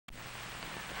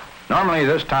Normally,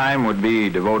 this time would be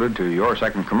devoted to your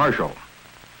second commercial.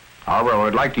 However, I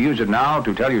would like to use it now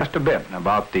to tell you just a bit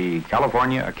about the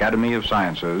California Academy of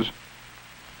Sciences,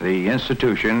 the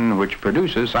institution which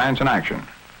produces Science in Action.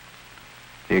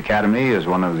 The Academy is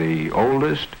one of the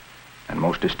oldest and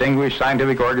most distinguished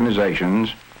scientific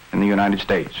organizations in the United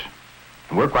States,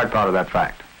 and we're quite proud of that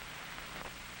fact.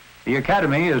 The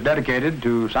Academy is dedicated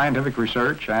to scientific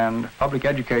research and public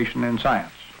education in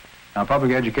science. Now,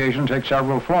 public education takes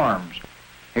several forms.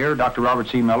 Here, Dr. Robert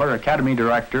C. Miller, Academy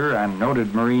Director and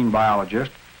noted marine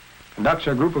biologist, conducts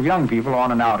a group of young people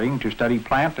on an outing to study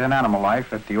plant and animal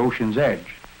life at the ocean's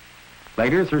edge.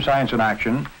 Later, through Science in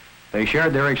Action, they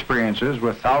shared their experiences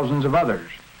with thousands of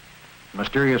others. The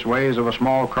mysterious ways of a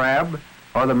small crab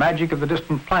or the magic of the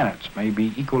distant planets may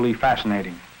be equally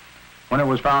fascinating. When it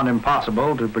was found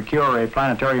impossible to procure a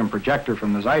planetarium projector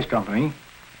from the Zeiss Company,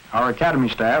 our Academy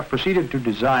staff proceeded to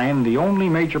design the only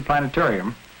major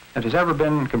planetarium that has ever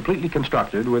been completely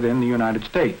constructed within the United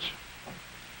States.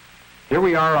 Here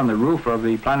we are on the roof of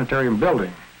the planetarium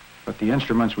building, but the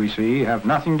instruments we see have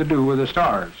nothing to do with the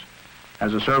stars.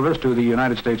 As a service to the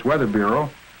United States Weather Bureau,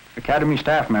 Academy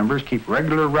staff members keep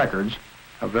regular records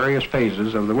of various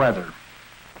phases of the weather.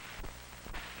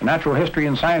 The Natural History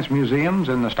and Science Museums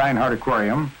in the Steinhardt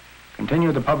Aquarium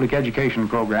continue the public education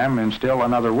program in still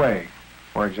another way.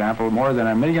 For example, more than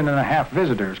 1.5 million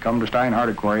visitors come to Steinhardt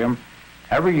Aquarium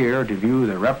every year to view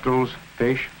the reptiles,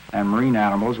 fish, and marine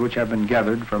animals which have been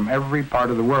gathered from every part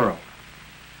of the world.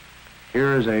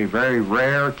 Here is a very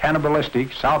rare,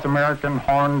 cannibalistic South American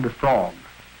horned frog.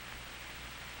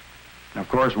 And of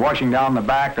course, washing down the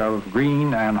back of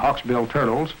green and hawksbill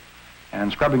turtles and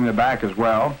scrubbing the back as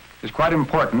well is quite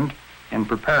important in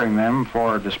preparing them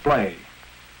for display.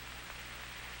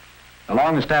 The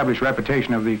long-established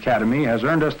reputation of the Academy has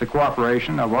earned us the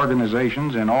cooperation of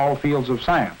organizations in all fields of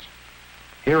science.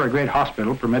 Here, a great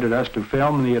hospital permitted us to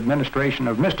film the administration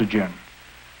of Mistogen,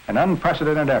 an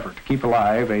unprecedented effort to keep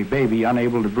alive a baby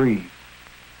unable to breathe.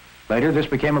 Later, this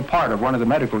became a part of one of the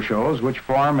medical shows which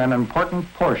form an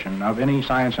important portion of any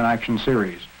Science in Action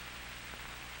series.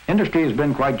 Industry has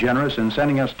been quite generous in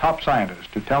sending us top scientists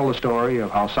to tell the story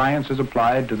of how science is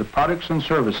applied to the products and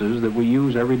services that we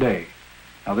use every day.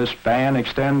 Now, this span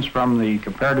extends from the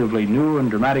comparatively new and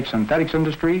dramatic synthetics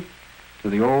industry to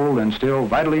the old and still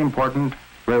vitally important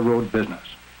railroad business.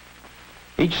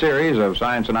 Each series of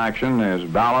Science in Action is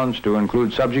balanced to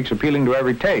include subjects appealing to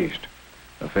every taste.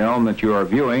 The film that you are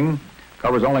viewing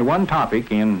covers only one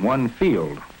topic in one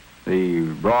field. The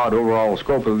broad overall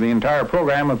scope of the entire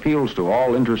program appeals to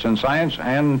all interests in science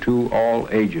and to all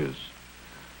ages.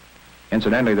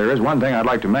 Incidentally, there is one thing I'd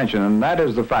like to mention, and that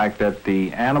is the fact that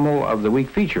the Animal of the Week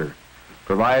feature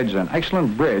provides an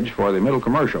excellent bridge for the middle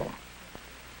commercial.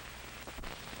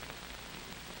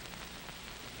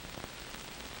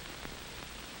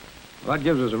 Well, that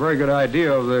gives us a very good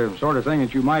idea of the sort of thing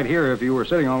that you might hear if you were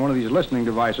sitting on one of these listening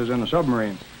devices in a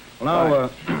submarine. Well,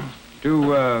 now,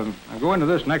 to go into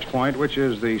this next point, which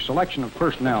is the selection of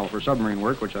personnel for submarine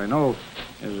work, which I know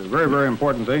is a very, very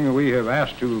important thing. We have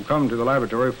asked to come to the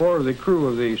laboratory for the crew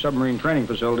of the submarine training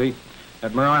facility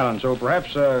at Mare Island. So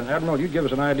perhaps, Admiral, you'd give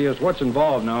us an idea as to what's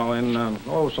involved now in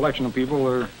selection of people,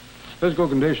 their physical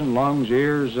condition, lungs,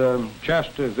 ears,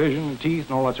 chest, vision, teeth,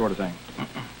 and all that sort of thing.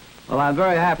 Well, I'm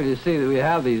very happy to see that we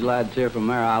have these lads here from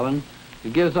Mare Island.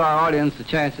 It gives our audience a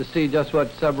chance to see just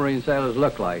what submarine sailors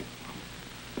look like.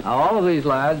 Now, all of these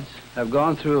lads have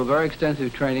gone through a very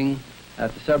extensive training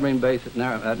at the submarine base at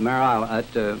Mare Island,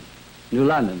 at New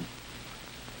London.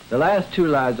 The last two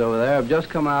lads over there have just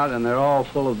come out, and they're all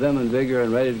full of vim and vigor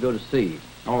and ready to go to sea.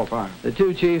 All fine. The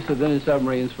two chiefs have been in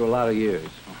submarines for a lot of years.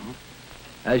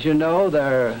 As you know,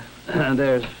 they're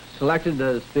selected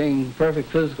as being perfect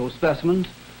physical specimens.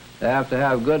 They have to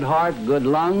have good heart, good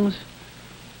lungs.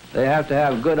 They have to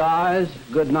have good eyes,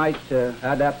 good night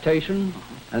adaptation,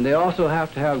 and they also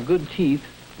have to have good teeth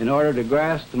in order to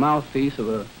grasp the mouthpiece of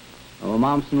a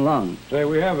Momsen lung. Say,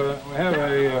 we have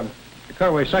a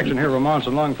cutaway section here of a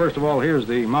Momsen lung. First of all, here's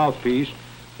the mouthpiece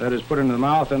that is put into the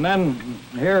mouth, and then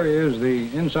here is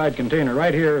the inside container.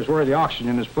 Right here is where the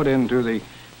oxygen is put into the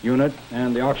unit,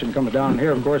 and the oxygen comes down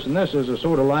here, of course, and this is a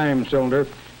soda lime cylinder,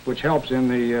 which helps in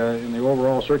the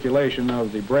overall circulation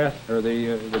of the breath, or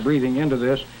the breathing into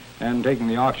this and taking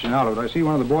the oxygen out of it. I see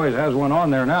one of the boys has one on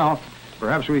there now.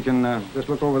 Perhaps we can just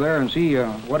look over there and see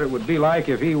what it would be like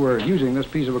if he were using this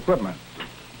piece of equipment.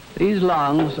 These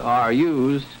lungs are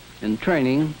used in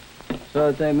training so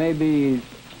that they may be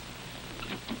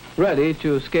ready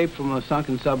to escape from a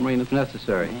sunken submarine if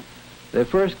necessary. They're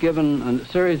first given a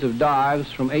series of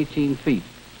dives from 18 feet,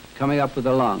 coming up with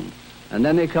the lung. And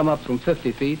then they come up from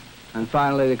 50 feet and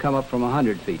finally to come up from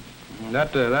 100 feet.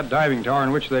 That diving tower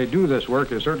in which they do this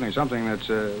work is certainly something that's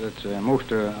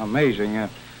most amazing. In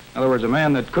other words, a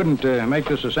man that couldn't make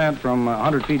this ascent from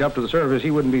 100 feet up to the surface,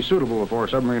 he wouldn't be suitable for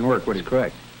submarine work, would he? That's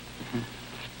correct.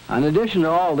 In addition to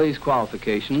all these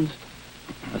qualifications,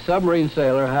 a submarine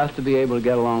sailor has to be able to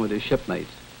get along with his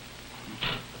shipmates.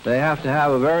 They have to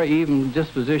have a very even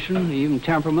disposition, even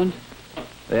temperament.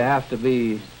 They have to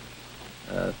be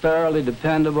thoroughly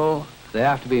dependable. They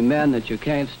have to be men that you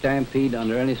can't stampede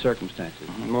under any circumstances.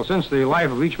 Well, since the life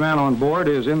of each man on board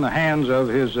is in the hands of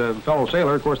his fellow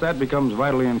sailor, of course, that becomes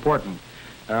vitally important.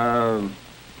 Of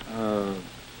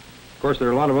course, there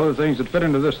are a lot of other things that fit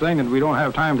into this thing that we don't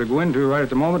have time to go into right at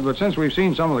the moment, but since we've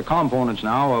seen some of the components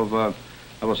now of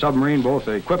a submarine, both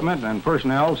equipment and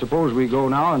personnel, suppose we go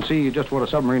now and see just what a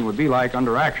submarine would be like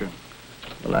under action.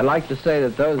 Well, I'd like to say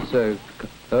that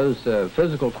those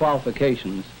physical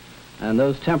qualifications and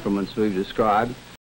those temperaments we've described